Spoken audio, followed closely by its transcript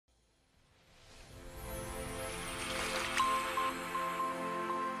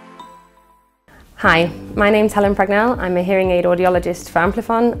Hi, my name's Helen Pragnell. I'm a hearing aid audiologist for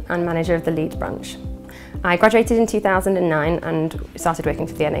Amplifon and manager of the Leeds branch. I graduated in 2009 and started working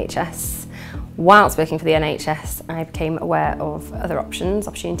for the NHS. Whilst working for the NHS, I became aware of other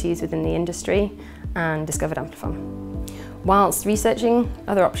opportunities within the industry and discovered Amplifon. Whilst researching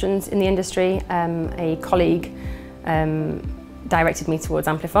other options in the industry, a colleague directed me towards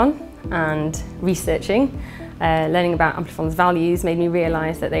Amplifon, and researching, learning about Amplifon's values made me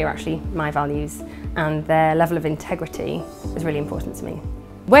realise that they were actually my values and their level of integrity was really important to me.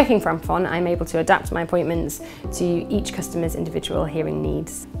 Working for Amplifon, I'm able to adapt my appointments to each customer's individual hearing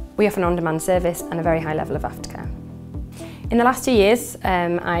needs. We offer an on-demand service and a very high level of aftercare. In the last 2 years,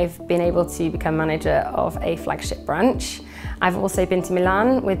 I've been able to become manager of a flagship branch. I've also been to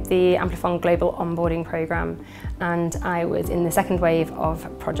Milan with the Amplifon Global Onboarding Programme, and I was in the second wave of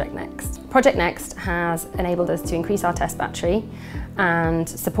Project Next. Project Next has enabled us to increase our test battery and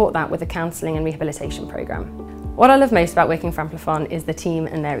support that with a counselling and rehabilitation programme. What I love most about working for Amplifon is the team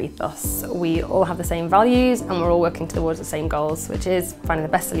and their ethos. We all have the same values and we're all working towards the same goals, which is finding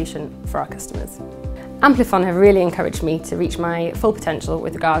the best solution for our customers. Amplifon have really encouraged me to reach my full potential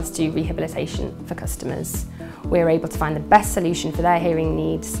with regards to rehabilitation for customers. We're able to find the best solution for their hearing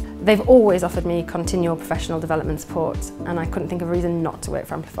needs. They've always offered me continual professional development support, and I couldn't think of a reason not to work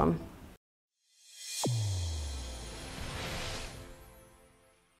for Amplifon.